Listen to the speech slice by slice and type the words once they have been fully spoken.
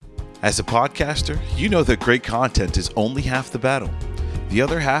As a podcaster, you know that great content is only half the battle. The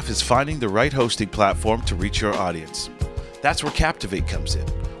other half is finding the right hosting platform to reach your audience. That's where Captivate comes in.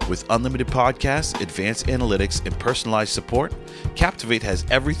 With unlimited podcasts, advanced analytics, and personalized support, Captivate has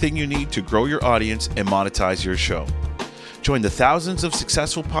everything you need to grow your audience and monetize your show. Join the thousands of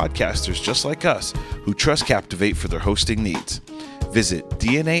successful podcasters just like us who trust Captivate for their hosting needs. Visit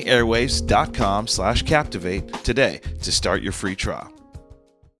dnaairwaves.com/captivate today to start your free trial.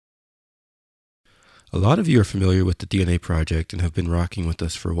 A lot of you are familiar with the DNA Project and have been rocking with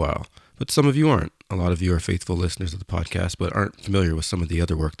us for a while, but some of you aren't. A lot of you are faithful listeners of the podcast, but aren't familiar with some of the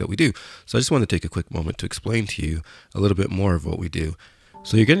other work that we do. So I just want to take a quick moment to explain to you a little bit more of what we do.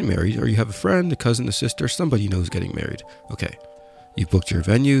 So you're getting married, or you have a friend, a cousin, a sister, somebody you know is getting married. Okay. You've booked your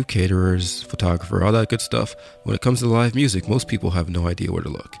venue, caterers, photographer, all that good stuff. When it comes to live music, most people have no idea where to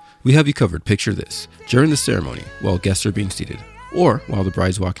look. We have you covered. Picture this. During the ceremony, while guests are being seated, or while the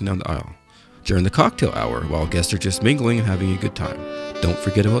bride's walking down the aisle. During the cocktail hour, while guests are just mingling and having a good time. Don't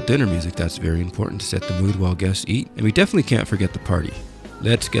forget about dinner music. That's very important to set the mood while guests eat. And we definitely can't forget the party.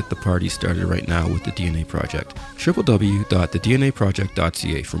 Let's get the party started right now with the DNA Project.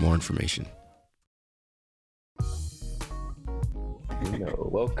 www.thednaproject.ca for more information.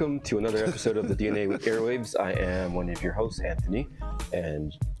 Welcome to another episode of the DNA Airwaves. I am one of your hosts, Anthony,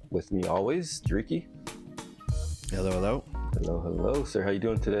 and with me always, Driki. Hello, hello. Hello, sir. How you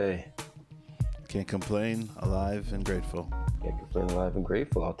doing today? Can't complain, alive and grateful. Can't complain, alive and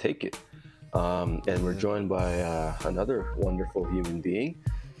grateful. I'll take it. And we're joined by another wonderful human being,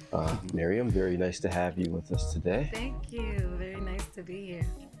 Meryem. Very nice to have you with us today. Thank you. Very nice to be here.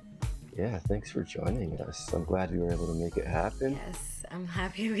 Yeah, thanks for joining us. I'm glad we were able to make it happen. Yes, I'm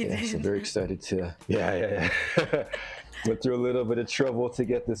happy we did. So very excited to. Yeah. Went through a little bit of trouble to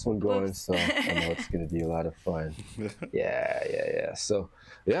get this one going, so I know it's going to be a lot of fun. Yeah. So,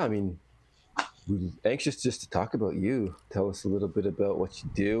 I mean, we're anxious just to talk about you. Tell us a little bit about what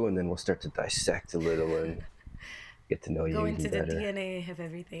you do, and then we'll start to dissect a little and get to know you Go even into better. the DNA of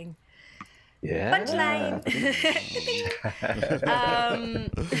everything. Yeah. Punchline.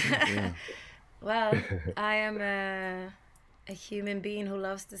 Well, I am a human being who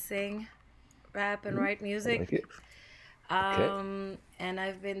loves to sing, rap, and write music. I like it. Okay. And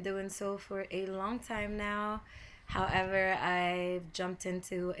I've been doing so for a long time now. However, I've jumped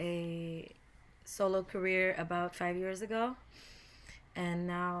into a solo career about 5 years ago, and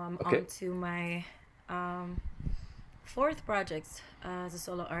now I'm on to my fourth project as a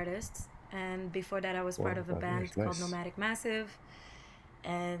solo artist. And before that, I was part of a band called Nomadic Massive.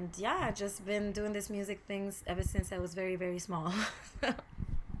 And yeah, I've just been doing this music things ever since I was very, very small.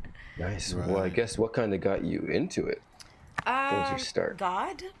 Nice. Right. Well, I guess what kind of got you into it? What was your start?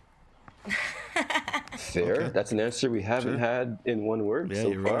 God. Fair. Okay. That's an answer we haven't had in one word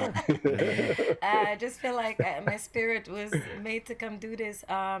so far. Right. I just feel like my spirit was made to come do this.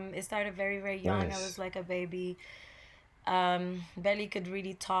 It started very, very young. Nice. I was like a baby. Barely could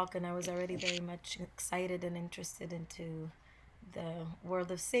really talk, and I was already very much excited and interested into the world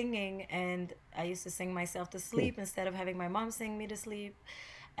of singing. And I used to sing myself to sleep instead of having my mom sing me to sleep.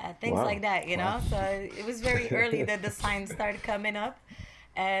 Things like that, you know. So it was very early that the signs started coming up.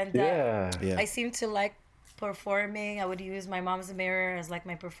 And I seemed to like performing. I would use my mom's mirror as like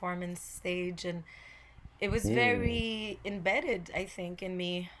my performance stage, and it was very embedded, I think, in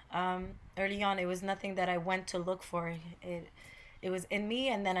me. Early on, it was nothing that I went to look for. It was in me,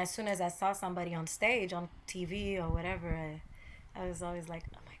 and then as soon as I saw somebody on stage, on TV or whatever, I was always like,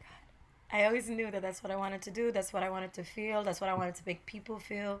 oh my God. I always knew that that's what I wanted to do. That's what I wanted to feel. That's what I wanted to make people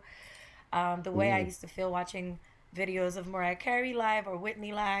feel. The way I used to feel watching videos of Mariah Carey live or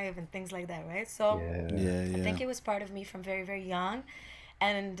Whitney live and things like that, right? So I think it was part of me from very, very young.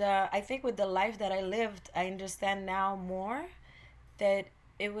 And I think with the life that I lived, I understand now more that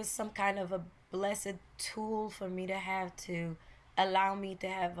it was some kind of a blessed tool for me to have to allow me to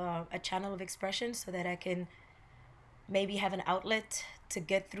have a channel of expression so that I can maybe have an outlet to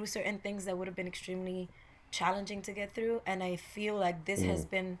get through certain things that would have been extremely challenging to get through. And I feel like this has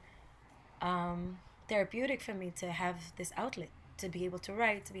been therapeutic for me to have this outlet, to be able to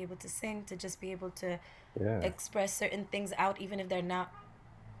write, to be able to sing, to just be able to express certain things out, even if they're not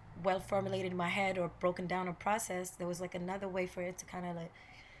well formulated in my head or broken down or processed. There was like another way for it to kind of like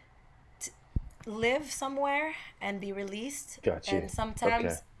live somewhere and be released. Gotcha. And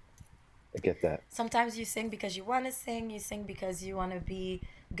sometimes I get that. Sometimes you sing because you want to sing. You sing because you want to be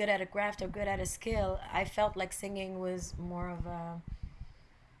good at a craft or good at a skill. I felt like singing was more of a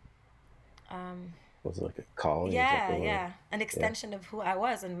was it like a calling? Yeah. An extension of who I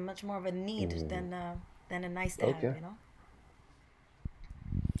was, and much more of a need than a nice to have, you know?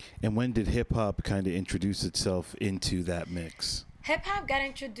 And when did hip hop kind of introduce itself into that mix? Hip hop got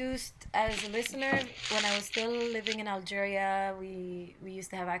introduced as a listener when I was still living in Algeria. We used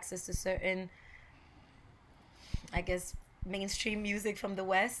to have access to certain, I guess, mainstream music from the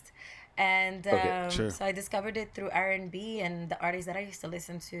West, and Okay. Sure. so I discovered it through R&B and the artists that I used to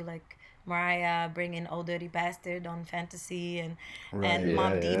listen to, like Mariah bringing "Old Dirty Bastard" on Fantasy, and Right. Yeah,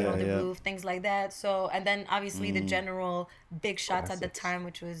 Mobb Deep yeah. on the Yeah. Roof, things like that. So, and then obviously the general big shots at the Classics. time,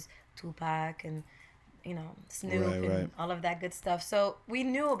 which was Tupac and Snoop Right, right. and all of that good stuff. So we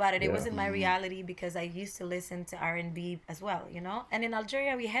knew about it. It Yeah. wasn't my reality because I used to listen to R&B as well, And in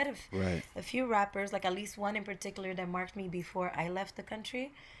Algeria, we had Right. a few rappers, like at least one in particular that marked me before I left the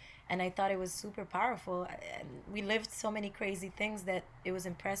country. And I thought it was super powerful. And we lived so many crazy things that it was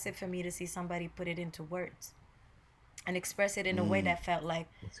impressive for me to see somebody put it into words and express it in a way that felt like,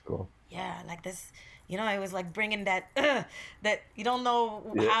 That's cool. yeah, like this, it was like bringing that that you don't know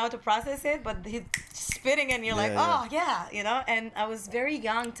Yeah. how to process it, but he's spitting and you're like, Yeah, oh yeah. And I was very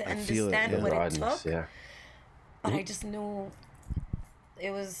young to I feel it, understand yeah. what it Rawness, took, yeah. but I just knew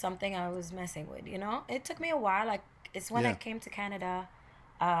it was something I was messing with. It took me a while. Like, it's when I Yeah. came to Canada.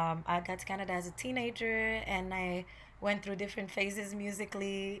 I got to Canada as a teenager, and I went through different phases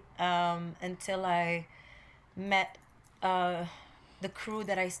musically, until I met the crew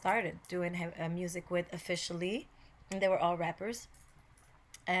that I started doing music with officially, and they were all rappers,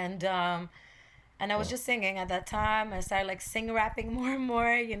 and I was just singing at that time. I started like sing rapping more and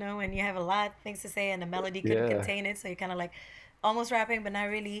more, when you have a lot of things to say and the melody couldn't Yeah. contain it, so you're kind of like almost rapping but not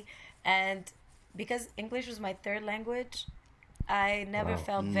really. And because English was my third language, I never Wow.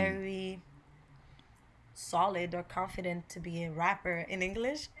 felt very solid or confident to be a rapper in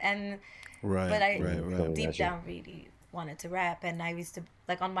English. And Right. but I Right. Right. deep Imagine. down really wanted to rap, and I used to,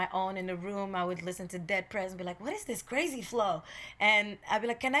 like, on my own in the room, I would listen to Dead Prez and be like, what is this crazy flow? And I'd be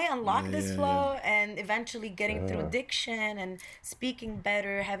like, can I unlock Yeah, this yeah, flow? And eventually getting through Ah. diction and speaking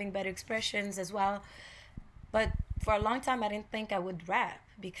better, having better expressions as well. But for a long time I didn't think I would rap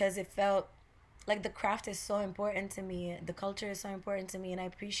because it felt like the craft is so important to me, the culture is so important to me, and I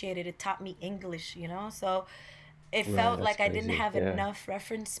appreciate it. It taught me English, so it Right. felt That's like I didn't crazy. have Yeah. enough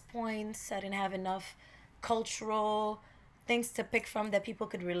reference points. I didn't have enough cultural things to pick from that people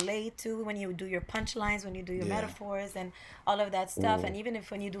could relate to when you do your punchlines, when you do your Yeah. metaphors and all of that stuff. And even if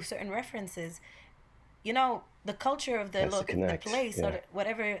when you do certain references, the culture of the Has to the connect. place or Yeah.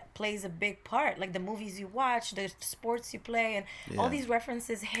 whatever plays a big part, like the movies you watch, the sports you play, and all Yeah. these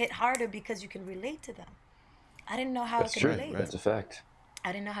references hit harder because you can relate to them. I didn't know how I That's could true. relate. That's a fact.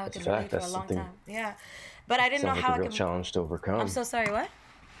 I didn't know how I That's a could fact. relate for a That's long something. time. Yeah, but I didn't know Sounds like how a I real could. challenge to overcome. I'm so sorry. What?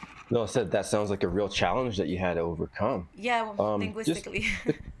 No, I said that sounds like a real challenge that you had to overcome. Yeah, Just linguistically.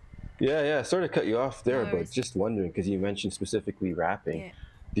 yeah. Sorry to cut you off there, No but worries. just wondering because you mentioned specifically rapping.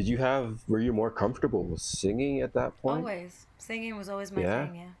 Yeah, Were you more comfortable with singing at that point? always singing was always my Yeah.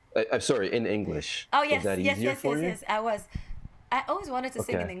 thing. Yeah. I'm sorry, in English. Oh Was yes, that yes, easier yes, for yes, you? yes. I always wanted to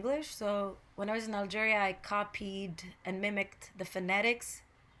sing in Okay. English. So when I was in Algeria, I copied and mimicked the phonetics,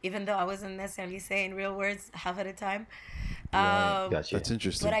 even though I wasn't necessarily saying real words half of the time. Right. Gotcha. That's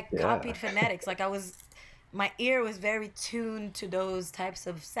interesting. But I Yeah. copied phonetics. Like my ear was very tuned to those types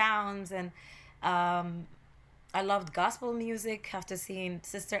of sounds, and I loved gospel music after seeing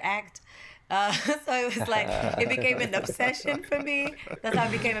Sister Act. So it was like it became an obsession for me. That's how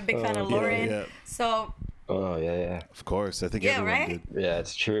I became a big fan of Okay. Lauren. Yeah. So Oh yeah. Of course. I think Yeah, everyone right? did. Yeah,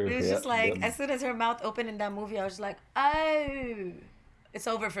 it's true. it was Yep, just like yep. as soon as her mouth opened in that movie, I was like, oh, it's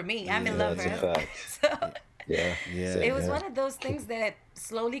over for me. I'm in Yeah, love That's a with her. fact. So Yeah. Yeah. Same it was here. one of those things that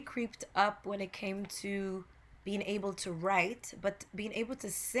slowly creeped up when it came to being able to write, but being able to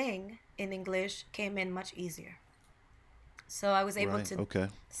sing in English came in much easier. So I was able Right. to Okay.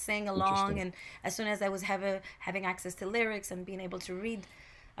 sing along, Interesting. and as soon as I was having access to lyrics and being able to read,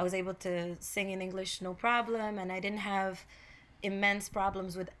 I was able to sing in English no problem, and I didn't have immense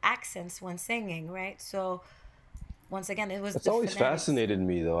problems with accents when singing, right? So once again, it was That's the always phonetics. fascinated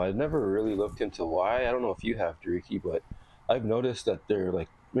me, though. I've never really looked into why. I don't know if you have, Dariki, but I've noticed that there, like,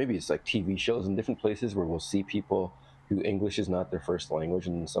 maybe it's like TV shows in different places where we'll see people who English is not their first language,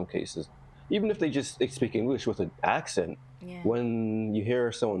 and in some cases, even if they speak English with an accent, Yeah. when you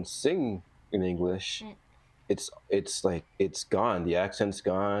hear someone sing in English, Mm. it's like it's gone. The accent's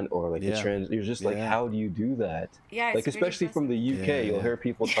gone, or like Yeah. you're just like, Yeah. how do you do that? Yeah, Like, it's really especially from the impressive. UK, Yeah, you'll yeah. hear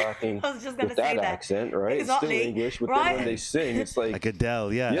people talking I was just gonna with say that that. accent, right? It's still Exactly. English, but then when they Right? sing, it's like, Like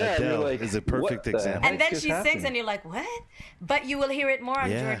Adele. Yeah. yeah, and you're Adele like, is a what perfect the example. And heck then just she sings, happened? and you're like, what? But you will hear it more on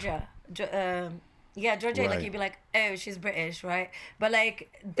Yeah. Georgia. Yeah, Georgia, like Right. you'd be like, oh, she's British, right? But like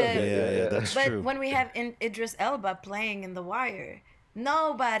Okay, Yeah. yeah. That's but true. when we have Idris Elba playing in The Wire,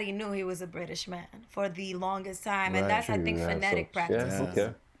 Nobody knew he was a British man for the longest time. And Right. that's, I think, True. So phonetic yeah. practices.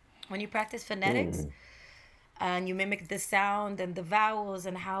 Okay. When you practice phonetics and you mimic the sound and the vowels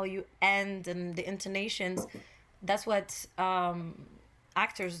and how you end and the intonations, that's what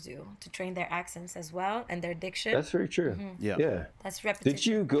actors do to train their accents as well and their diction. That's very true. Yeah. Yeah. That's Did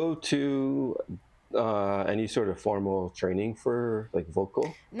repetition. you go to any sort of formal training for like Not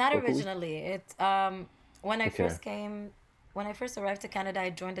vocally? originally. When I Okay. first came, when I first arrived to Canada, I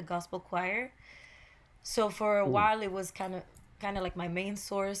joined the gospel choir. So for a Mm. while, it was kind of like my main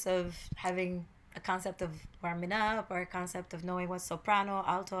source of having a concept of warming up or a concept of knowing what soprano,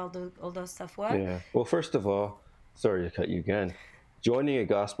 alto, all those stuff were. Yeah. Well, first of all, sorry to cut you again. Joining a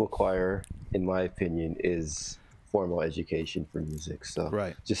gospel choir, in my opinion, is formal education for music. So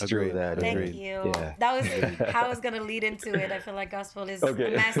Right. just throw Agreed. that Thank in. Agreed. you. Yeah. That was how I was gonna lead into it. I feel like gospel is a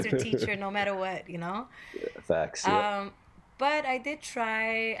Okay. master teacher no matter what, you know. Facts. Yeah. Um, but I did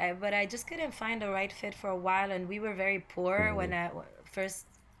try, but I just couldn't find the right fit for a while, and we were very poor when Mhm. I first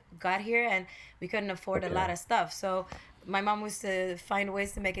got here, and we couldn't afford a lot Okay. of stuff. So my mom was to find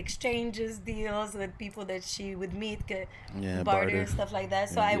ways to make exchanges deals with people that she would meet, Yeah, barter barter. and stuff like that.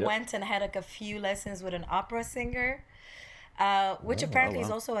 So Yeah. I Yep. went and had like a few lessons with an opera singer, which Oh. Oh apparently is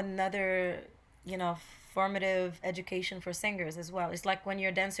wow. also another, you know, formative education for singers as well. It's like when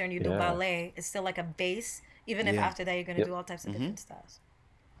you're a dancer and you do Yeah. ballet, it's still like a base, even if Yeah. after that you're gonna Yep. do all types of different styles.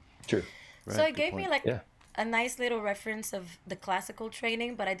 True. So Right. it Good gave me point. like Yeah. a nice little reference of the classical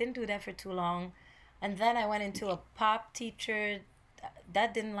training, but I didn't do that for too long. And then I went into a pop teacher.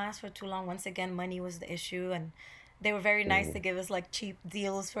 That didn't last for too long. Once again, money was the issue, and they were very nice to Mm. give us like cheap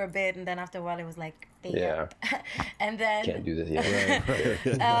deals for a bit, and then after a while it was like, Yeah. yep. And then Can't do this.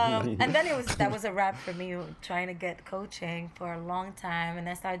 Yeah. and then that was a wrap for me trying to get coaching for a long time, and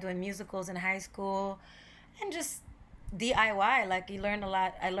I started doing musicals in high school, and just DIY. Like you learn a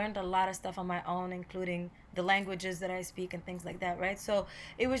lot. I learned a lot of stuff on my own, including the languages that I speak and things like that. Right. So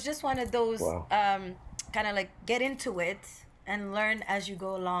it was just one of those Wow. kind of like get into it and learn as you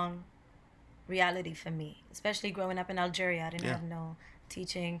go along reality for me, especially growing up in Algeria. I didn't Yeah. have no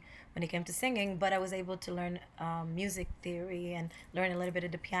teaching when it came to singing, but I was able to learn music theory and learn a little bit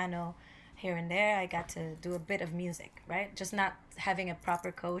of the piano here and there. I got to do a bit of music, right? Just not having a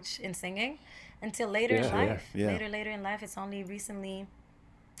proper coach in singing until later in Yeah. Yeah. life. Yeah. Later in life. It's only recently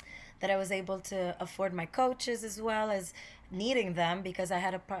that I was able to afford my coaches as well as needing them because I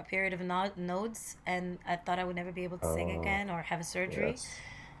had a period of nodes and I thought I would never be able to sing Oh. again or have a surgery, Yes.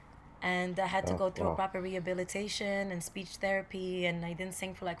 and I had to Oh. go through a Wow. proper rehabilitation and speech therapy, and I didn't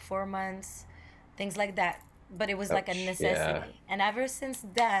sing for like 4 months, things like that. But it was like a Ouch. Yeah. necessity. And ever since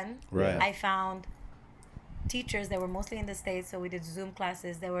then, Right. Yeah. I found teachers that were mostly in the States. So we did Zoom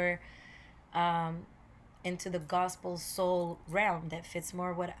classes that were um, into the gospel soul realm that fits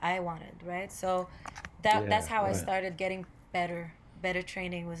more what I wanted, right? So that's Yeah. how I Right. started getting better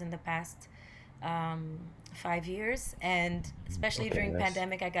training was in the past 5 years, and especially Okay. during Nice.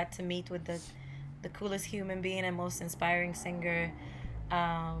 pandemic I got to meet with the coolest human being and most inspiring singer,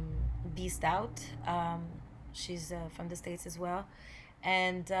 Beast Out. She's from the States as well,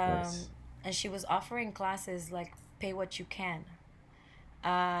 and Nice. she was offering classes like pay what you can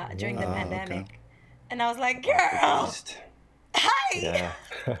during the Wow. Okay. pandemic, and I was like, That's the girl, beast. hi. Yeah.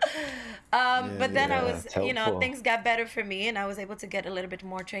 Yeah. But then I Yeah. was, It's you know, helpful. things got better for me, and I was able to get a little bit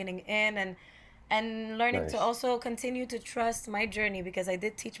more training in, and learning to Nice. also continue to trust my journey because I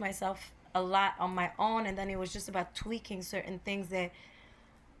did teach myself a lot on my own, and then it was just about tweaking certain things that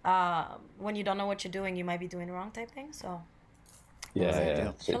when you don't know what you're doing, you might be doing wrong type thing. So that was Yeah. it. Yeah. Yeah.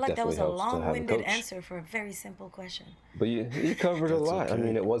 I So feel it like that definitely was a helps to have a long-winded coach. answer for a very simple question. But you covered a That's lot. I okay.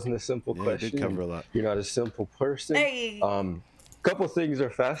 mean, it wasn't a simple Yeah, you did question. cover a lot. You're not a simple person. Hey. Couple things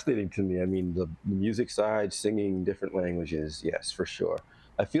are fascinating to me. I mean, the music side, singing different languages, yes, for sure.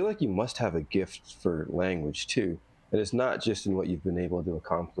 I feel like you must have a gift for language too. And it's not just in what you've been able to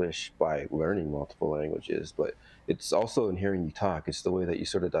accomplish by learning multiple languages, but it's also in hearing you talk. It's the way that you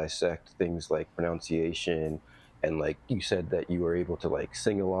sort of dissect things like pronunciation, and like you said that you were able to like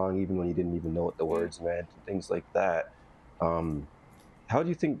sing along even when you didn't even know what the Mm. words meant and things like that. Um, how do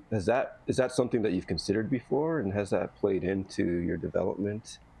you think is that something that you've considered before, and has that played into your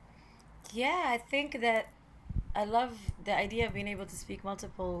development? Yeah, I think that I love the idea of being able to speak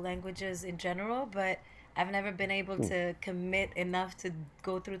multiple languages in general, but I've never been able Hmm. to commit enough to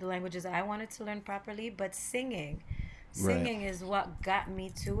go through the languages I wanted to learn properly. But Right. singing is what got me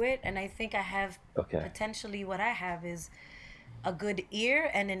to it, and I think I have Okay. potentially what I have is a good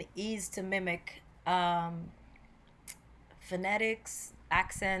ear and an ease to mimic phonetics,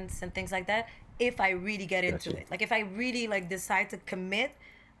 accents, and things like that if I really get into Gotcha. it. Like if I really like decide to commit,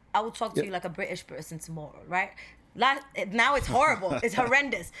 I will talk to you like a British person tomorrow, right? Now it's horrible. It's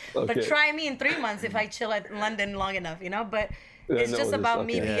horrendous. But Okay. try me in 3 months if I chill at London long enough, you know? But it's No, just this, about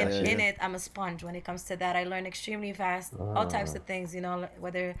me okay, being gotcha. in it. I'm a sponge when it comes to that. I learn extremely fast, all types of things, you know,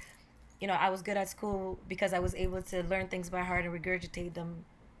 whether, you know, I was good at school because I was able to learn things by heart and regurgitate them,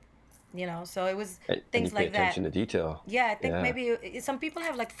 you know? So it was And you things pay like that. attention to detail. Yeah, I think Yeah. maybe some people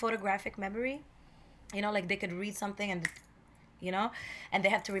have like photographic memory, you know, like they could read something and, you know, and they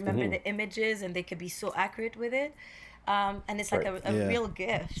have to remember the images and they could be so accurate with it. And it's like Right. a real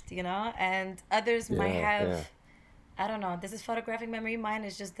gift, you know, and others might Yeah, have, yeah. I don't know, this is photographic memory. Mine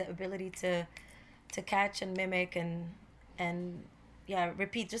is just the ability to catch and mimic and yeah,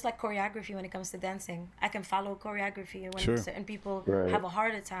 repeat, just like choreography when it comes to dancing. I can follow choreography when Sure. certain people Right. have a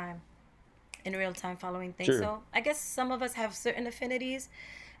harder time in real time following things. Sure. So I guess some of us have certain affinities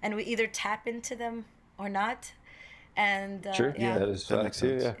and we either tap into them or not. And Sure. yeah. That is that makes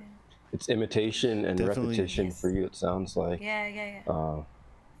fact. Yeah, sense. yeah. It's imitation and Definitely. repetition Yes. for you, it sounds like. Yeah.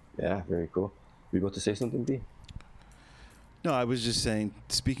 Yeah, very cool. Were you about to say something, B? No, I was just saying,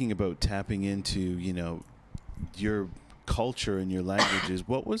 speaking about tapping into, you know, your culture and your languages,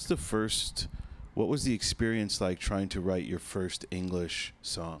 what was the experience like trying to write your first English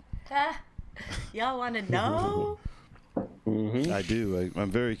song? Y'all want to know? I do. I'm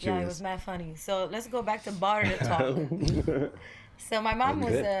very Yeah, it was curious. mad funny. So let's go back to barter talk. So my mom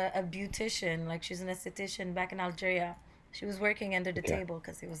was Okay. a beautician, like she's an esthetician back in Algeria. She was working under the Okay. table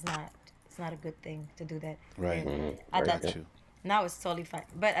because it's not a good thing to do that. Right. And Right. at that Got you. now it's totally fine.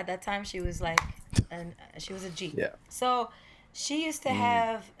 But at that time she was like, she was a G. Yeah. So she used to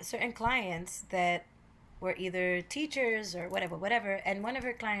have certain clients that were either teachers or whatever. And one of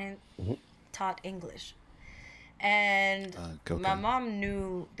her clients taught English. And okay. my mom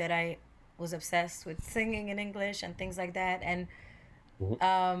knew that I was obsessed with singing in English and things like that. And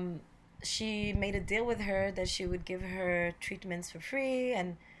she made a deal with her that she would give her treatments for free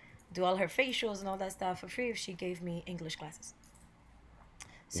and do all her facials and all that stuff for free if she gave me English classes.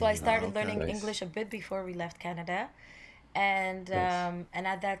 So I started okay. learning Nice. English a bit before we left Canada. And Nice. and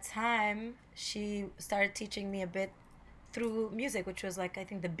at that time she started teaching me a bit through music, which was like I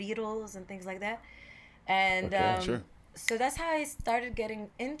think the Beatles and things like that. And Okay. Sure. so that's how I started getting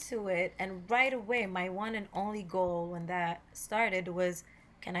into it. And right away, my one and only goal when that started was,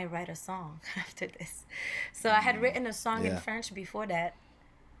 can I write a song after this? So I had written a song in Yeah. French before that,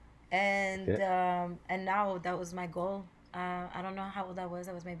 and Yeah. now that was my goal. I don't know how old I was.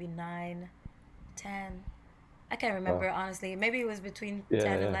 I was maybe 9, 10. I can't remember honestly. Maybe it was between Yeah,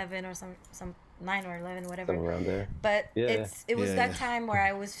 10, yeah. 11, or some 9 or 11, whatever. Somewhere around there. But Yeah. it was Yeah, that yeah. time where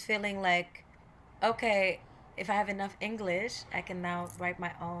I was feeling like, okay, if I have enough English, I can now write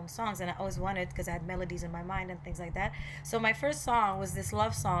my own songs. And I always wanted, because I had melodies in my mind and things like that. So my first song was this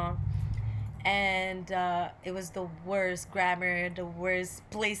love song, and it was the worst grammar, the worst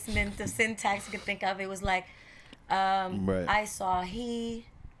placement of syntax you could think of. It was like, Right. I saw he,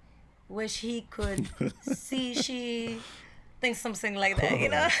 wish he could see she, think something like that, you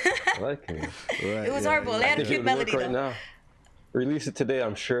know? I like it. Right. It was yeah, horrible. They yeah, had a If yeah. it cute would melody work right though. now. Release it today.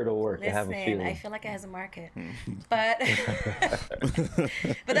 I'm sure it'll work. I have a Listen, feeling. I feel like it has a market. But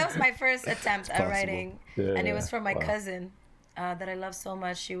but that was my first attempt at possible. writing. And it was Yeah. from my Wow. cousin that I love so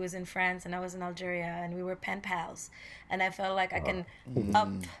much. She was in France and I was in Algeria, and we were pen pals. And I felt like I can up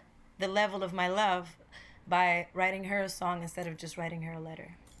the level of my love by writing her a song instead of just writing her a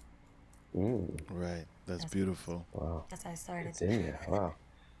letter. Right. That's beautiful. Wow. That's how I started. It's in you. Wow.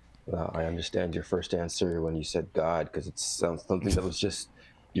 Well, I understand your first answer when you said God, because it sounds something that was just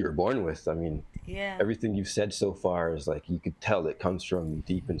you were born with. I mean, Yeah. everything you've said so far is like you could tell it comes from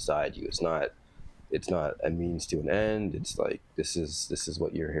deep inside you. It's not a means to an end. It's like this is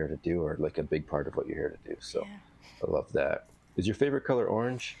what you're here to do, or like a big part of what you're here to do. So Yeah. I love that. Is your favorite color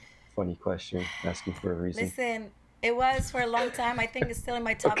orange? Funny question, asking for a reason. Listen, it was for a long time. I think it's still in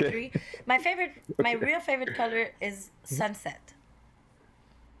my top Okay. 3. My real favorite color is sunset.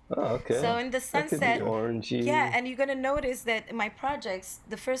 Oh, okay. So in the That could be sunset, orangey. yeah, and you're gonna notice that in my projects,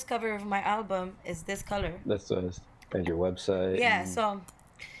 the first cover of my album is this color. That's what and your website. Yeah, so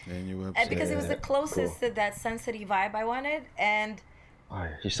And your website. and because it was the Yeah, closest cool. to that sunsety vibe I wanted, and Wow,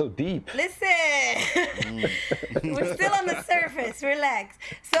 you're so deep. listen, we're still on the surface. Relax.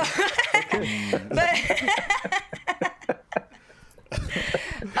 So, but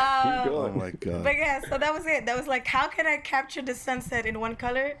Keep Oh going. my god. But yeah, so that was it. That was like, how can I capture the sunset in one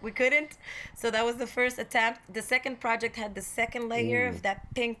color? We couldn't. So that was the first attempt. The second project had the second layer of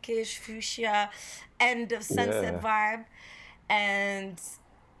that pinkish fuchsia end of sunset Yeah. vibe. And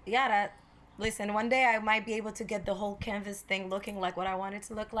yeah, listen, one day I might be able to get the whole canvas thing looking like what I want it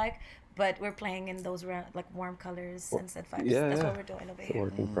to look like, but we're playing in those like warm colors, sunset vibes. Yeah, That's yeah. what we're doing over It's a here.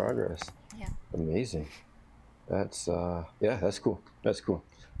 work in progress. Yeah. Amazing. That's yeah, that's cool. That's cool.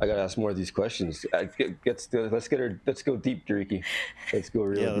 I gotta ask more of these questions. Let's go deep, Driki. Let's go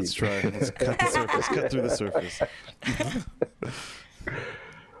real Yeah, deep. let's try. Let's cut the surface. Cut through the surface.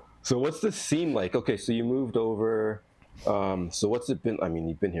 So what's the scene like? Okay, so you moved over. So what's it been? I mean,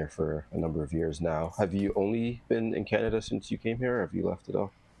 you've been here for a number of years now. Have you only been in Canada since you came here, or have you left at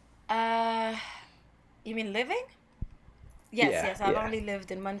all? Uh, you mean living? Yes, Yeah, yes. I've yeah. only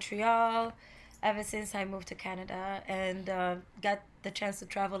lived in Montreal ever since I moved to Canada, and got the chance to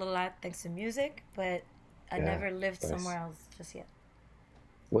travel a lot thanks to music, but I Yeah, never lived somewhere nice. else just yet.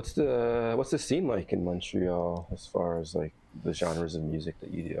 What's the scene like in Montreal as far as like the genres of music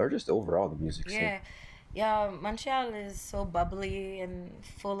that you do, or just overall the music scene? Yeah. Yeah, Montreal is so bubbly and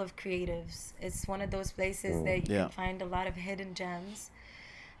full of creatives. It's one of those places Mm, that you can Yeah. find a lot of hidden gems,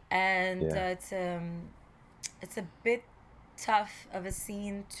 and yeah. it's a bit tough of a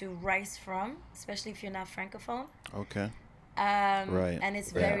scene to rise from, especially if you're not francophone. Okay. Right. And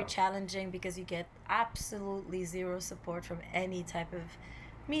it's Right. very Yeah. challenging because you get absolutely zero support from any type of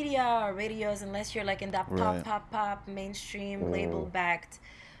media or radios unless you're like in that Right. pop mainstream label Mm, backed.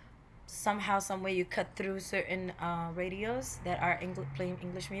 Somehow, some way you cut through certain radios that are playing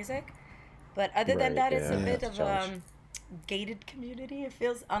English music. But other than right. that, it's a Yeah. Yeah. bit That's a of challenge. gated community. It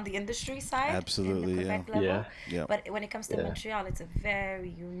feels on the industry side in the Absolutely. Yeah. Quebec level. Yeah. Yeah. But when it comes to Yeah. Montreal, it's a very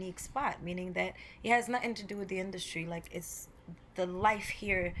unique spot, meaning that it has nothing to do with the industry. Like it's the life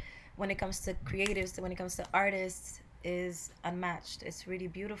here when it comes to creatives, when it comes to artists, is unmatched. It's really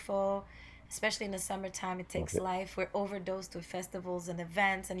beautiful. Especially in the summertime, it takes Okay. life. We're overdosed with festivals and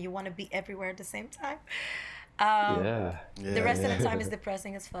events, and you want to be everywhere at the same time. Um, Yeah. the Yeah. rest of Yeah. the time is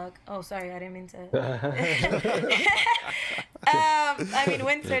depressing as fuck. Oh, sorry, I didn't mean to. I I mean,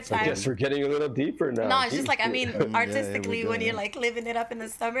 winter That's okay. guess time. we're getting a little deeper now. No, it's just Geez. like, I mean, Yeah. Here we artistically, go. when you're Yeah. like living it up in the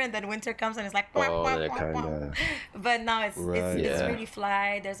summer, and then winter comes and it's like, wah, Oh, wah, that wah, kind wah. of. But no, Right. it's Yeah. really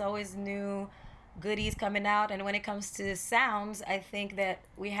fly. There's always new goodies coming out, and when it comes to sounds, I think that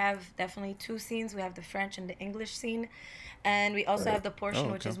we have definitely two scenes. We have the French and the English scene, and we also Right. have the Oh,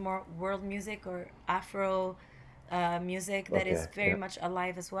 portion which okay. is more world music or Afro music that is Okay. very Yeah. much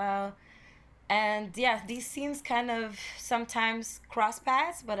alive as well. And yeah, these scenes kind of sometimes cross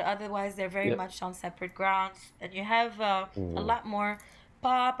paths, but otherwise they're very Yep. much on separate grounds. And you have a Mm, lot more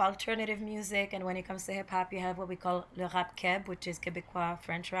pop, alternative music, and when it comes to hip hop, you have what we call le rap keb, which is Quebecois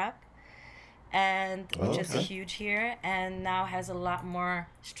French rap, and which Oh, is okay. okay. huge here, and now has a lot more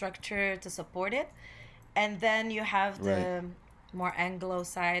structure to support it. And then you have Right. the more Anglo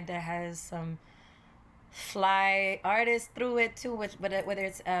side that has some fly artists through it too, which whether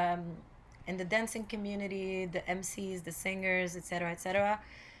it's in the dancing community, the MCs, the singers, etc., etc.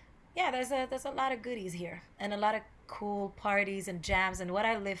 Yeah, there's a lot of goodies here and a lot of cool parties and jams. And what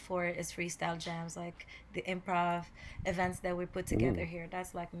I live for is freestyle jams, like the improv events that we put together Mm, here.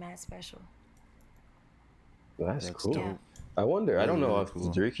 That's like mad special. that's That's cool. Yeah. dope. I wonder. I Really, don't know really if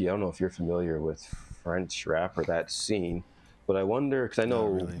cool. Driki. I don't know if you're familiar with French rap or that scene, but I wonder because I Not know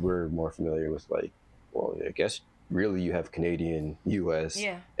really. we're more familiar with like, well, I guess really you have Canadian, U.S.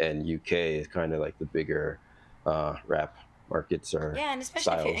 Yeah. and U.K. is kind of like the bigger rap markets or Yeah, and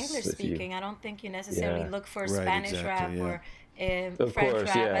especially if you're styles. English If you, speaking, I don't think you necessarily yeah, look for Right. Spanish Exactly. rap Yeah. or of French course,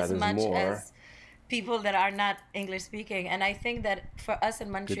 rap yeah. as There's much more. as people that are not English speaking. And I think that for us in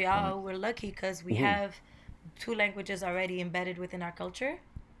Good point. Montreal, we're lucky because we Hmm. have two languages already embedded within our culture.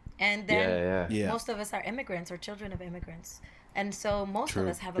 And Yeah, then yeah. Yeah. most of us are immigrants or children of immigrants. And so most of True.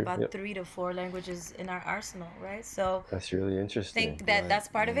 us have True. about Yep. 3 to 4 languages in our arsenal, right? So That's really interesting. think that Right. that's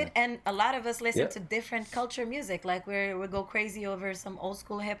part of Yeah. it, and a lot of us listen Yep. to different culture music. Like we go crazy over some old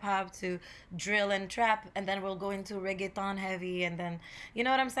school hip hop to drill and trap, and then we'll go into reggaeton heavy, and then you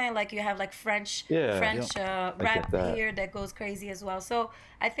know what I'm saying, like you have like french Yeah, Yep. french I get rap that. here that goes crazy as well. So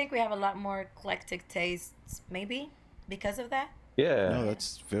I think we have a lot more eclectic tastes, maybe because of that. Yeah. No, Yeah.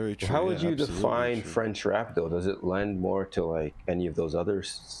 that's very Well, true. how Yeah. would you Absolutely define true. French rap though? Does it lend more to like any of those other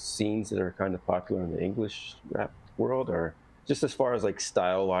scenes that are kind of popular in the English rap world, or just as far as like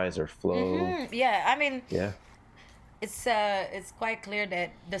style wise or flow? Yeah, I mean, Yeah. it's quite clear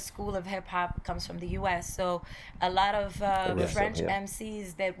that the school of hip hop comes from the U.S. So a lot of I guess Yeah. so. French Yeah.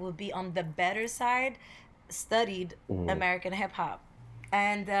 MCs that will be on the better side studied Mm, American hip hop,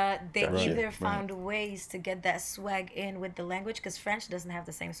 and they gotcha. Right. either Right. found ways to get that swag in with the language because French doesn't have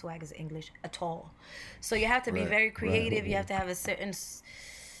the same swag as English at all. So you have to be Right. very Right. creative. You have to have a certain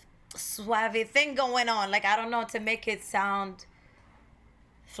suave thing going on. Like I don't know, to make it sound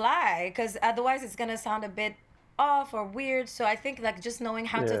fly, because otherwise it's gonna sound a bit off or weird. So I think like just knowing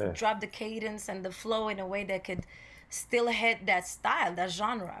how to drop the cadence and the flow in a way that could still hit that style, that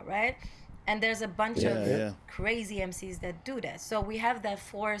genre, right? And there's a bunch of crazy MCs that do that. So we have that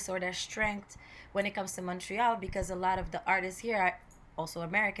force or that strength when it comes to Montreal, because a lot of the artists here are also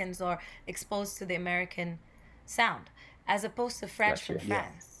Americans or exposed to the American sound, as opposed to French from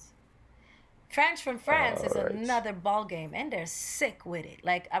France. French from France is another ball game, and they're sick with it.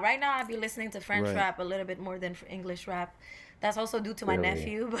 Like right now, I'll be listening to French rap a little bit more than English rap. That's also due to my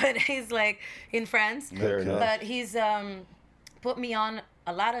nephew, but he's like in France. But he's put me on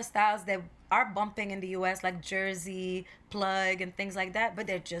a lot of styles that are bumping in the US, like Jersey, Plug, and things like that. But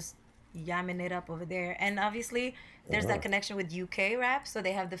they're just yamming it up over there. And obviously, there's that connection with UK rap. So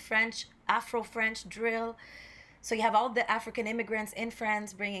they have the French, Afro-French drill. So you have all the African immigrants in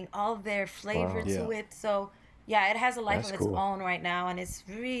France bringing all their flavor to it. So yeah, it has a life of its own right now, and it's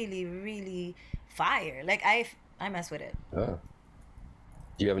really, really fire. Like I mess with it. Do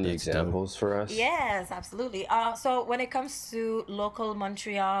you have any examples for us? Yes, absolutely. So when it comes to local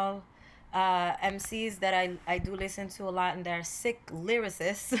Montreal MCs that I do listen to a lot, and they're sick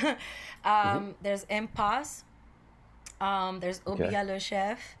lyricists, there's Impasse, there's Obia Le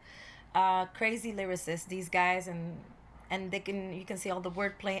Chef. Crazy lyricists, these guys, and you can see all the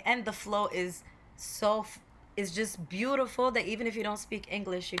wordplay, and the flow is just beautiful, that even if you don't speak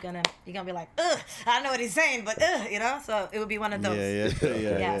English, you're gonna be like, ugh, I know what he's saying, but you know, so it would be one of those.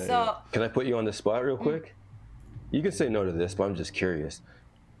 So can I put you on the spot real quick? You can say no to this, but I'm just curious.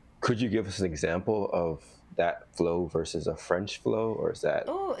 Could you give us an example of that flow versus a French flow, or is that?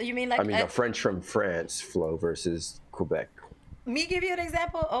 Oh, you mean like? I mean, a French from France flow versus Quebec. Me give you an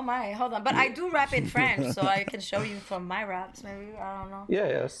example? Oh my, hold on. But I do rap in French, so I can show you from my raps, maybe. I don't know.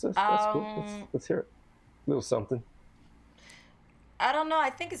 Yeah, that's cool. Let's hear it. A little something. I don't know. I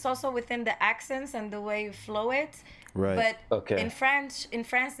think it's also within the accents and the way you flow it. Right. But in France,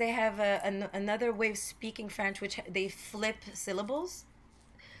 they have another way of speaking French, which they flip syllables.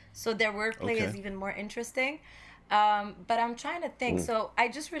 So their wordplay is even more interesting. But I'm trying to think. So I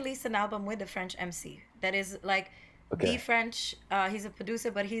just released an album with a French MC that is like... The French, he's a producer,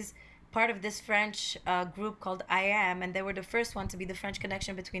 but he's part of this French group called I Am, and they were the first one to be the French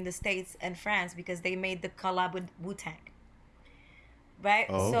connection between the States and France, because they made the collab with Wu-Tang. Right?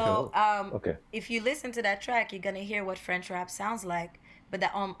 If you listen to that track, you're going to hear what French rap sounds like, but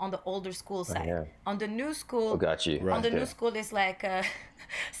that on the older school side. On the new school, on the new school, it's like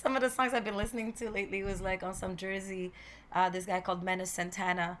some of the songs I've been listening to lately was like on some Jersey, this guy called Menace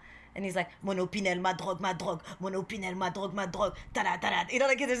Santana. And he's like, Monopinel, ma drogue, Monopinel, ma drogue, tada, tada. You know,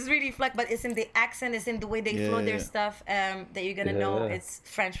 like it's really flex, but it's in the accent, it's in the way they flow their stuff, that you're gonna know it's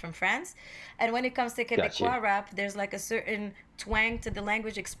French from France. And when it comes to Quebecois rap, there's like a certain twang to the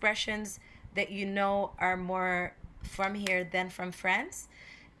language expressions that you know are more from here than from France.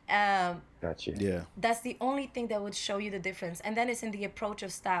 That's the only thing that would show you the difference. And then it's in the approach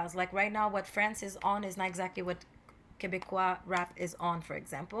of styles. Like right now, what France is on is not exactly what Quebecois rap is on, for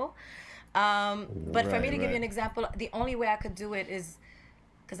example. But for me to give you an example, the only way I could do it is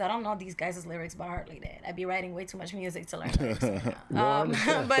because I don't know these guys' lyrics by heart like that. I'd be writing way too much music to learn lyrics.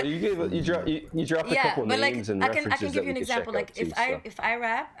 But you dropped a couple names and references. I can give you an example. Like if I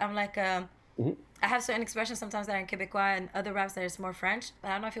rap, I'm like I have certain expressions sometimes that are in Quebecois and other raps that is more French. But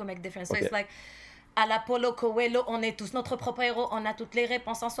I don't know if it'll make a difference. So it's like, à la Polo Coelho, on est tous notre propre héros, on a toutes les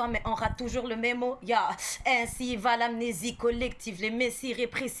réponses en soi, mais on rate toujours le même mot. Ainsi va l'amnésie collective, les messies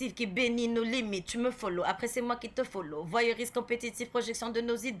répressifs qui bénissent nos limites. Tu me follow, après c'est moi qui te follow. Voyeurisme compétitif, projection de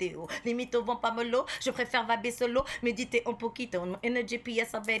nos idéaux. Limite au vent pas mollo, je préfère vaber solo, méditer un poquito. Inner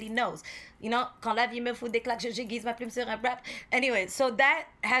GPS already knows. You know, quand la vie me fout des claques, j'aiguise ma plume sur un rap. Anyway, so that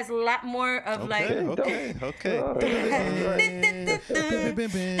has a lot more of But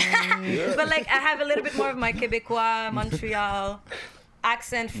like I have a little bit more of my Quebecois, Montreal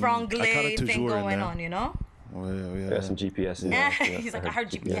accent, franglais thing going on, you know? Yeah, some GPS in there. He's like, I heard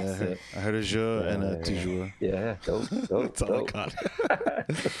GPS. I heard a je and a toujours. Yeah, dope. That's all I got.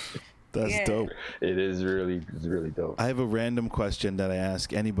 That's dope. It is really dope. I have a random question that I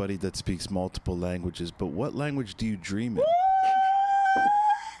ask anybody that speaks multiple languages, but what language do you dream in?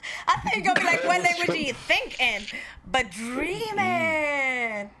 I thought you were going to be like, what language do you think in? But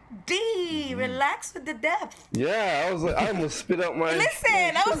dreaming. Relax with the depth. Yeah, I was like, I almost spit out my...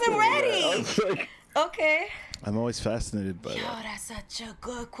 Listen, I wasn't ready. I was like... Okay. I'm always fascinated by Yo, that. that's such a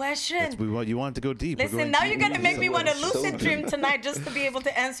good question. You want to go deep. We're Listen, going now deep. you're going to make me want to So lucid deep. dream tonight just to be able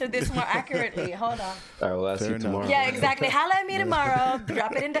to answer this more accurately. Hold on. All right, we'll ask Fair you enough. tomorrow. Yeah, exactly. Holla at me tomorrow.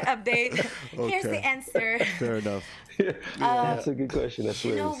 Drop it in the update. Here's Okay. the answer. Fair enough. That's a good question. That's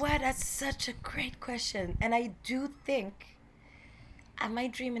You know hilarious. what? That's such a great question. And I do think I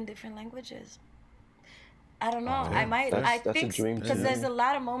might dream in different languages. I don't know. yeah. I might. That's- I that's a think dream because too. there's a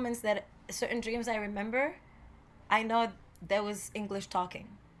lot of moments that certain dreams I remember, I know there was English talking.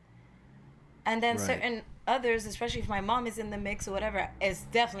 And then Right. certain others, especially if my mom is in the mix or whatever, is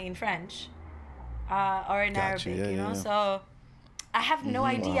definitely in French or in Gotcha. Arabic, Yeah, you know? yeah. So I have no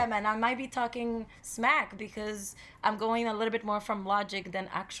idea, Wow. man. I might be talking smack because I'm going a little bit more from logic than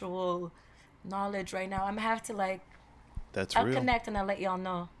actual knowledge right now. I'm gonna have to That's I'll real. connect and I'll let y'all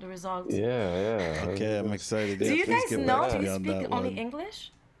know the results. Yeah. Okay, I'm excited. Do Yeah, you please guys get know? back to Do me you on speak that only one.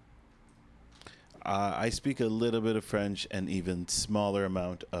 English? I speak a little bit of French and even smaller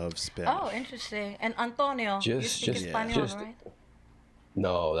amount of Spanish. Oh, interesting. And Antonio, you Just- speak just- Espanol, just- right?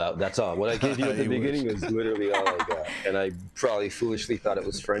 No, that's all. What I gave you at the You wish. beginning was literally all I got, and I probably foolishly thought it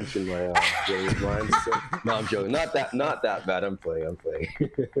was French in my brilliant mind. So, no, I'm joking. Not that bad. I'm playing.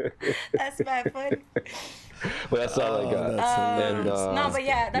 That's my fun. But that's all I got. That's And, hilarious. No, but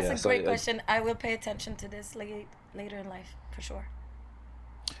yeah, that's yeah, a so great I- question. I will pay attention to this later in life for sure.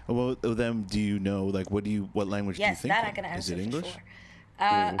 Well, then, do you know what language do you Yes, think? that I in? can answer Is it for English? sure.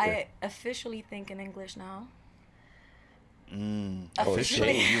 okay. I officially think in English now.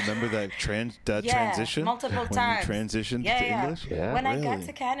 Officially, shit. you remember that Yeah, transition? multiple when times. you transitioned Yeah, to yeah. English? Yeah. When I got Really?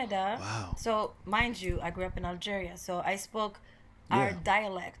 to Canada, Wow. so mind you, I grew up in Algeria, so I spoke our Yeah.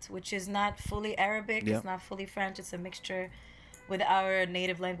 dialect, which is not fully Arabic, Yeah. it's not fully French, it's a mixture with our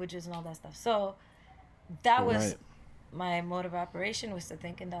native languages and all that stuff. So that was Right. my mode of operation, was to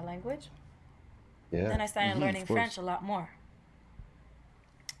think in that language. Yeah. Then I started learning of course. French a lot more.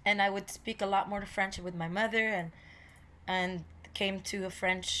 And I would speak a lot more French with my mother and came to a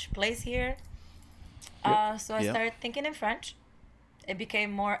French place here. So I Yep. started thinking in French. It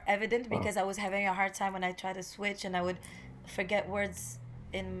became more evident because I was having a hard time when I tried to switch and I would forget words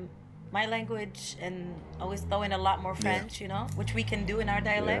in my language and always throw in a lot more French, you know, which we can do in our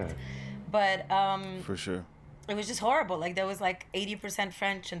dialect. But For sure. it was just horrible. Like there was like 80%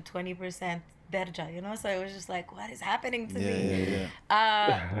 French and 20% Berja, you know? So it was just like, what is happening to Yeah, me? yeah,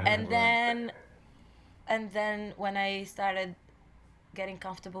 yeah. And then when I started getting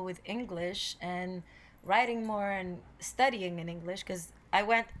comfortable with English and writing more and studying in English, because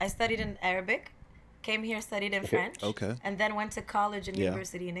I studied in Arabic, came here, studied in French, Okay. and then went to college and Yeah.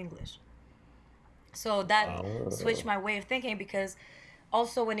 university in English. So that switched my way of thinking, because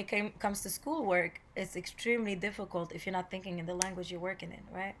also when it comes to schoolwork, it's extremely difficult if you're not thinking in the language you're working in,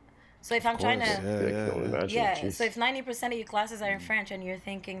 right? So if I'm trying to Yeah, I can only imagine. yeah, Jeez. so if 90% of your classes are in French and you're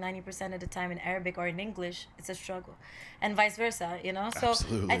thinking 90% of the time in Arabic or in English, it's a struggle. And vice versa, you know? So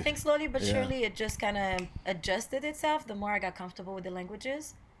Absolutely. I think slowly but Yeah. surely it just kind of adjusted itself the more I got comfortable with the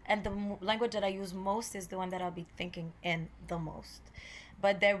languages. And the language that I use most is the one that I'll be thinking in the most.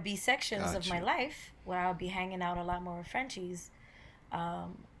 But there'll be sections of my Gotcha. life where I'll be hanging out a lot more with Frenchies. Or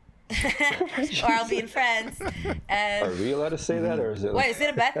I'll be in France. Are we allowed to say that, or is it? Wait, is it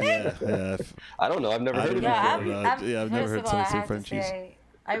a bad thing? Yeah. I don't know. I've never heard of it Yeah, before. I've never heard first of all, someone say I have to Frenchies. say,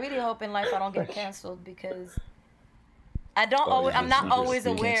 I really hope in life I don't get canceled, because I don't Oh, always, yeah, I'm not it's- always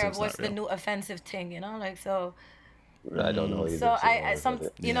it's- aware of cancel's what's not the real. new offensive thing, you know, like so. I don't know either. So I don't some, know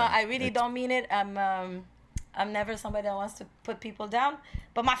about it. you know, Yeah, I really don't mean it. I'm never somebody that wants to put people down,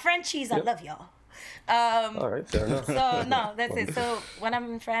 but my Frenchies, I love y'all. All right, fair enough. So no, that's it. So when I'm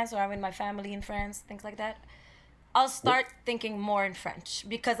in France or I'm with my family in France, things like that, I'll start thinking more in French,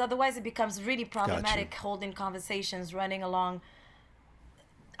 because otherwise it becomes really problematic holding conversations running along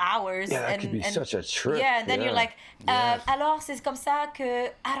hours. Yeah, that and, could be and such a trip. yeah, and then you're like, Yeah. alors c'est comme ça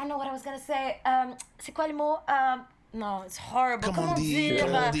que I don't know what I was gonna say. C'est quoi le mot? No, it's horrible. Comment dire, dire?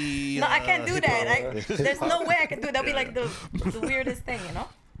 comment dire, No, I can't do that. There's no way I can do it. That'll be Yeah. like the weirdest thing, you know.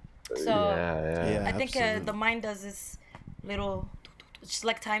 So yeah. I think absolutely. the mind does this little, just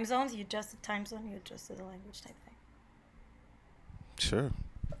like time zones. You adjust the time zone, you adjust to the language type thing. Sure.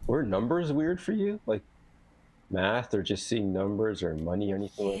 Were numbers weird for you? Like math, or just seeing numbers, or money, or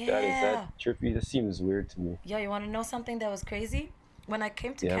anything like that? Is Yeah. that trippy? That seems weird to me. Yo, you want to know something that was crazy? When I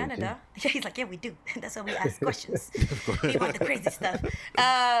came to Yeah, we Canada, he's like, yeah, we do. That's why we ask questions. We want the crazy stuff.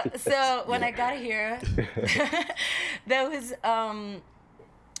 So when I got here, there was,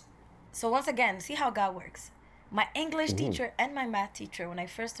 so once again, see how God works. My English teacher and my math teacher, when I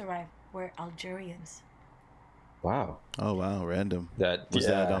first arrived, were Algerians. Wow. Oh wow, random. Was Yeah.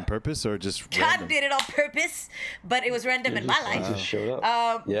 that on purpose or just God random? did it on purpose, but it was random in my It life. just showed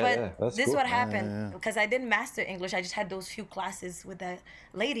up. But That's this cool. is what happened yeah. because I didn't master English. I just had those few classes with that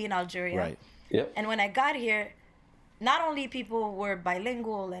lady in Algeria. Right. Yep. And when I got here, not only people were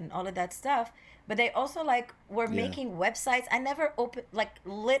bilingual and all of that stuff, but they also like were Yeah. making websites. I never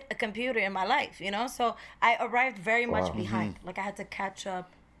lit a computer in my life, So I arrived very much Wow. behind. Like I had to catch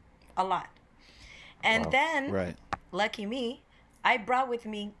up a lot. And Wow. then, Right. lucky me, I brought with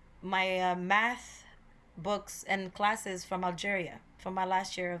me my math books and classes from Algeria from my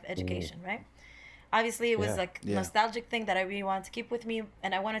last year of education, right? Obviously, it was Yeah. like Yeah. nostalgic thing that I really wanted to keep with me,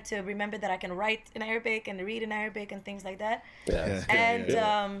 and I wanted to remember that I can write in Arabic and read in Arabic and things like that. Yeah.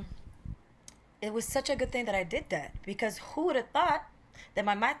 And it was such a good thing that I did that because who would have thought that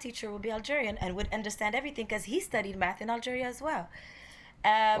my math teacher would be Algerian and would understand everything because he studied math in Algeria as well.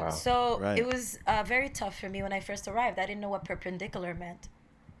 Wow. So Right. it was very tough for me when I first arrived. I didn't know what perpendicular meant.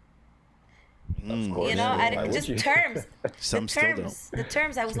 Of course. I Why didn't, would just you? terms. Some the still terms. The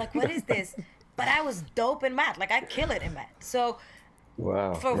terms. I was like, what is this? But I was dope in math. Like I kill it in math. So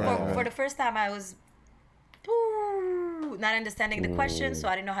Wow. for the first time, I was not understanding the question, so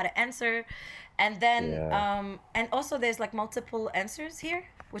I didn't know how to answer. And then Yeah. and also there's like multiple answers here,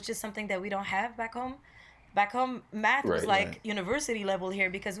 which is something that we don't have back home. Back home, math was Right, like right. university level here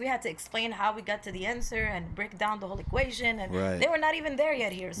because we had to explain how we got to the answer and break down the whole equation, and Right. they were not even there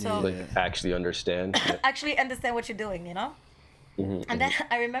yet here. So Like actually understand. actually understand what you're doing, And then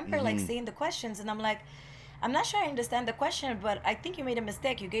I remember like seeing the questions, and I'm like, I'm not sure I understand the question, but I think you made a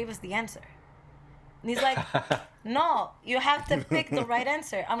mistake. You gave us the answer. And he's like, no, you have to pick the right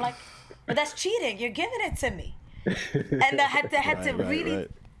answer. I'm like, but that's cheating. You're giving it to me. And I had to Right, really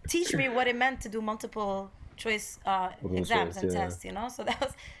right. teach me what it meant to do multiple choice exams choice, and yeah. tests, So that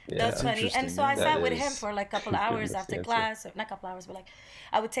was That's funny. And interesting, so I yeah. sat That with him is for like a couple of hours goodness, after yeah, class, or not a couple hours, but like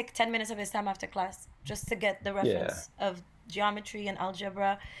I would take 10 minutes of his time after class just to get the reference of geometry and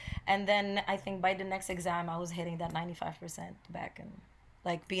algebra. And then I think by the next exam I was hitting that 95% back and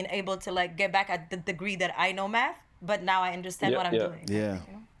like being able to like get back at the degree that I know math, but now I understand Yeah, what I'm yeah. doing. Yeah.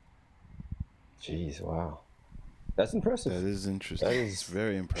 Jeez. Wow. That's impressive. That is interesting. That It's is-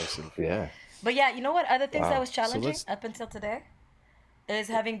 very impressive. Yeah. But yeah, you know what other things Wow. that was So challenging let's- up until today? Is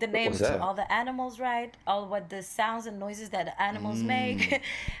having the names that? to all the animals right, all what the sounds and noises that the animals make,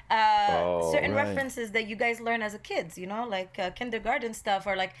 Oh, certain right. references that you guys learn as a kids, like kindergarten stuff,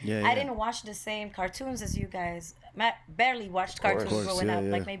 or like Yeah, I yeah. didn't watch the same cartoons as you guys. Matt barely watched course. cartoons Of course, growing yeah, up,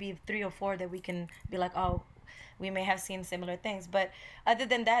 yeah. like maybe 3 or 4 that we can be like, oh, we may have seen similar things, but other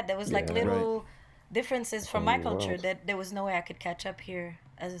than that, there was like Yeah. little differences from my Whole culture world. that there was no way I could catch up here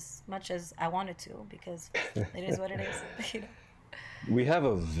as much as I wanted to because it is what it is. We have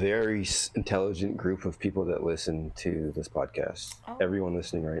a very intelligent group of people that listen to this podcast. Oh. Everyone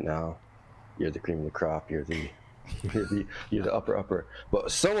listening right now, you're the cream of the crop. You're the upper.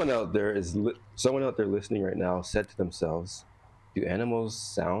 But someone out there listening right now said to themselves, "Do animals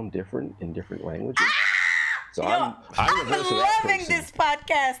sound different in different languages?" So I'm the voice of that loving person. this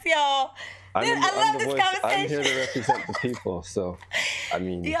podcast, yo. I love the this voice. conversation. I'm here to represent the people. So, I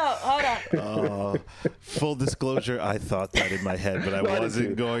mean, Yo, hold on. Full disclosure, I thought that in my head, but I No, I did wasn't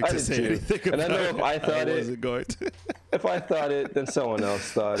too. going I to did say too. anything And I about know it. if I thought it- wasn't going to. if I thought it, then someone else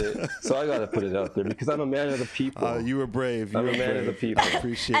thought it. So I got to put it out there because I'm a man of the people. You were brave. You I'm were a man of brave. the people. I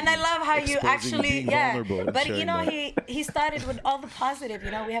appreciate And I you love how you exposing actually, being vulnerable and But sharing that. he started with all the positive.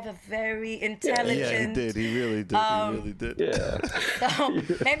 We have a very intelligent. Yeah, he did. He really did. He really did. Yeah, So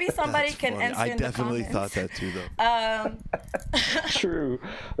maybe somebody That's can funny. answer I in the definitely comments. thought that too, though. true.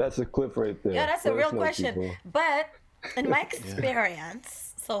 That's a clip right there. Yeah, that's a Let real us know, question. people. But in my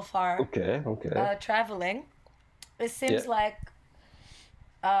experience so far, Okay. traveling, it seems Yeah. like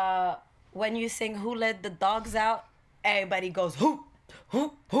when you sing "Who Let the Dogs Out," everybody goes "hoop,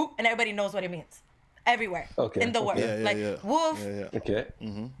 hoop, hoop," and everybody knows what it means everywhere Okay, in the world. okay. Yeah, Like yeah. woof, Yeah, yeah. Okay.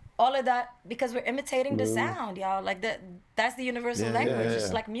 all of that, because we're imitating the sound, y'all. Like that's the universal Yeah, language. yeah, It's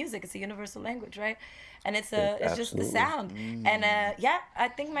yeah. like music. It's a universal language, right? And it's just the absolutely. sound. And I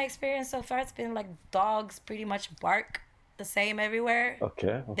think my experience so far it's been like dogs pretty much bark the same everywhere.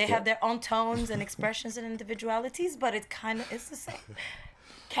 Okay. They have their own tones and expressions and individualities, but it's the same.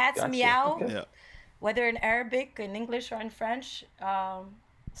 Cats Gotcha, meow, okay. Yeah. whether in Arabic, in English, or in French.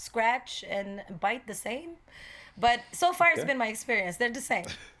 Scratch and bite the same. But so far it's Okay. been my experience. They're the same.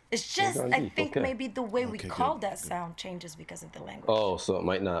 It's just, gone I deep, think okay. maybe the way we Okay, call good, that sound changes because of the language. Oh, so it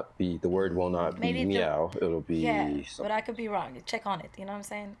might not be the word will not be Maybe the- meow. It'll be Yeah, something. but I could be wrong. Check on it. You know what I'm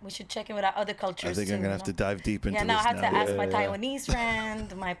saying? We should check in with our other cultures I think too, I'm going to have to dive deep into Yeah, now I this have to ask my Yeah. Taiwanese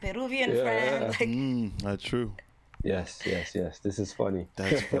friend, my Peruvian Yeah. friend. Like, That's true. Yes. This is funny.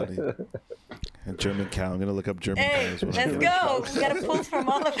 That's funny. And German cow. I'm gonna look up German cow as well. Let's go. We gotta pull from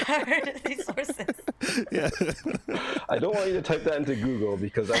all of our resources. Yeah. I don't want you to type that into Google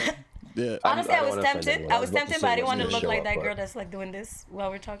because Honestly, I was tempted. I was tempted, but I didn't want to look like that girl but... that's like doing this while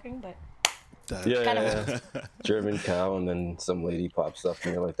we're talking. But yeah. German cow, and then some lady pops up,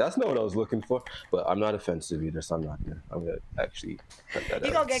 and you're like, "That's not what I was looking for." But I'm not offensive either, so I'm gonna actually cut that out.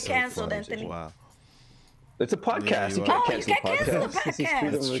 You're gonna get canceled, Anthony. Wow. It's a podcast. You can't cancel a podcast. This is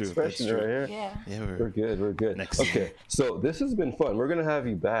freedom of expression right here. Yeah. We're good. Next okay, so this has been fun. We're gonna have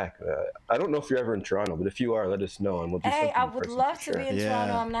you back. I don't know if you're ever in Toronto, but if you are, let us know, and we'll do something. Hey, I would love to be in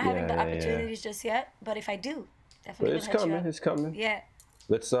Toronto. I'm not having the opportunities just yet, but if I do, definitely. But it's coming. Yeah.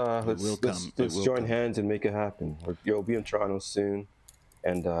 Let's join hands and make it happen. You'll be in Toronto soon,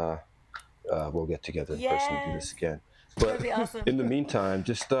 and we'll get together in person and do this again. But awesome. In the meantime,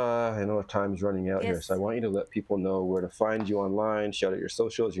 just I know our time is running out here, so I want you to let people know where to find you online. Shout out your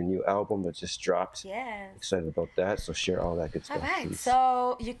socials, your new album that just dropped. Yes. Excited about that, so share all that good stuff. All right, please.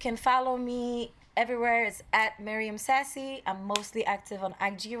 so you can follow me everywhere. It's at Meryem Saci. I'm mostly active on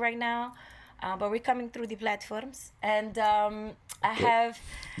IG right now, but we're coming through the platforms. And I have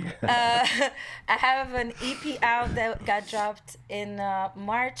an EP out that got dropped in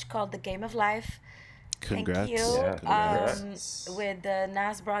March called The Game of Life. Congrats. Thank you. Yeah, congrats. With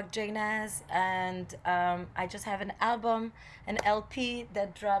Nas Brock J Nas, and I just have an album, an LP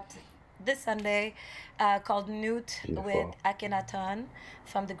that dropped this Sunday called Newt with Akhenaton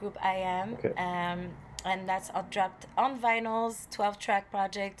from the group I Am. Okay. And that's dropped on vinyls, 12-track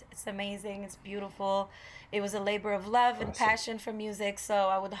project. It's amazing. It's beautiful. It was a labor of love and passion for music, so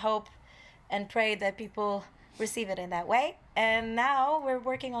I would hope and pray that people receive it in that way. And now we're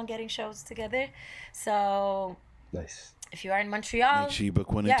working on getting shows together. So nice. If you are in Montreal, make sure you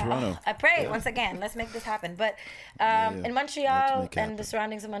book one in Toronto. I pray once again. Let's make this happen. But in Montreal and the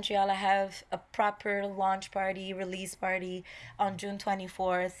surroundings of Montreal, I have a proper launch party, release party on June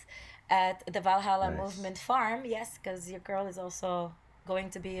 24th at the Valhalla Movement Farm. Yes, because your girl is also going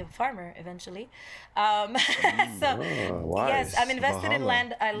to be a farmer eventually. Yes, I'm invested in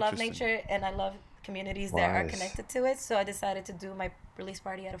land. I love nature and I love communities that are connected to it. So I decided to do my release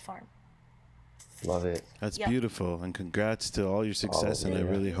party at a farm. Love it. That's beautiful, and congrats to all your success. And I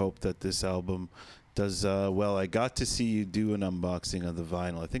really hope that this album does well. I got to see you do an unboxing of the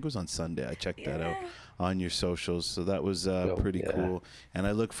vinyl. I think it was on Sunday. I checked that out on your socials, so that was pretty cool. And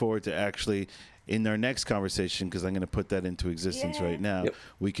I look forward to actually in our next conversation, because I'm going to put that into existence right now,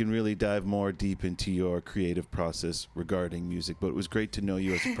 we can really dive more deep into your creative process regarding music. But it was great to know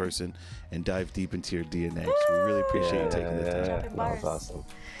you as a person and dive deep into your DNA. So we really appreciate you taking the time. That was awesome.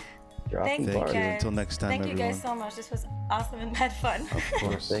 Thank you. Until next time, Thank everyone. you guys so much. This was awesome and had fun. Of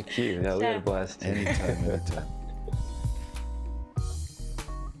course. Thank you. Yeah, we had a blast. Anytime.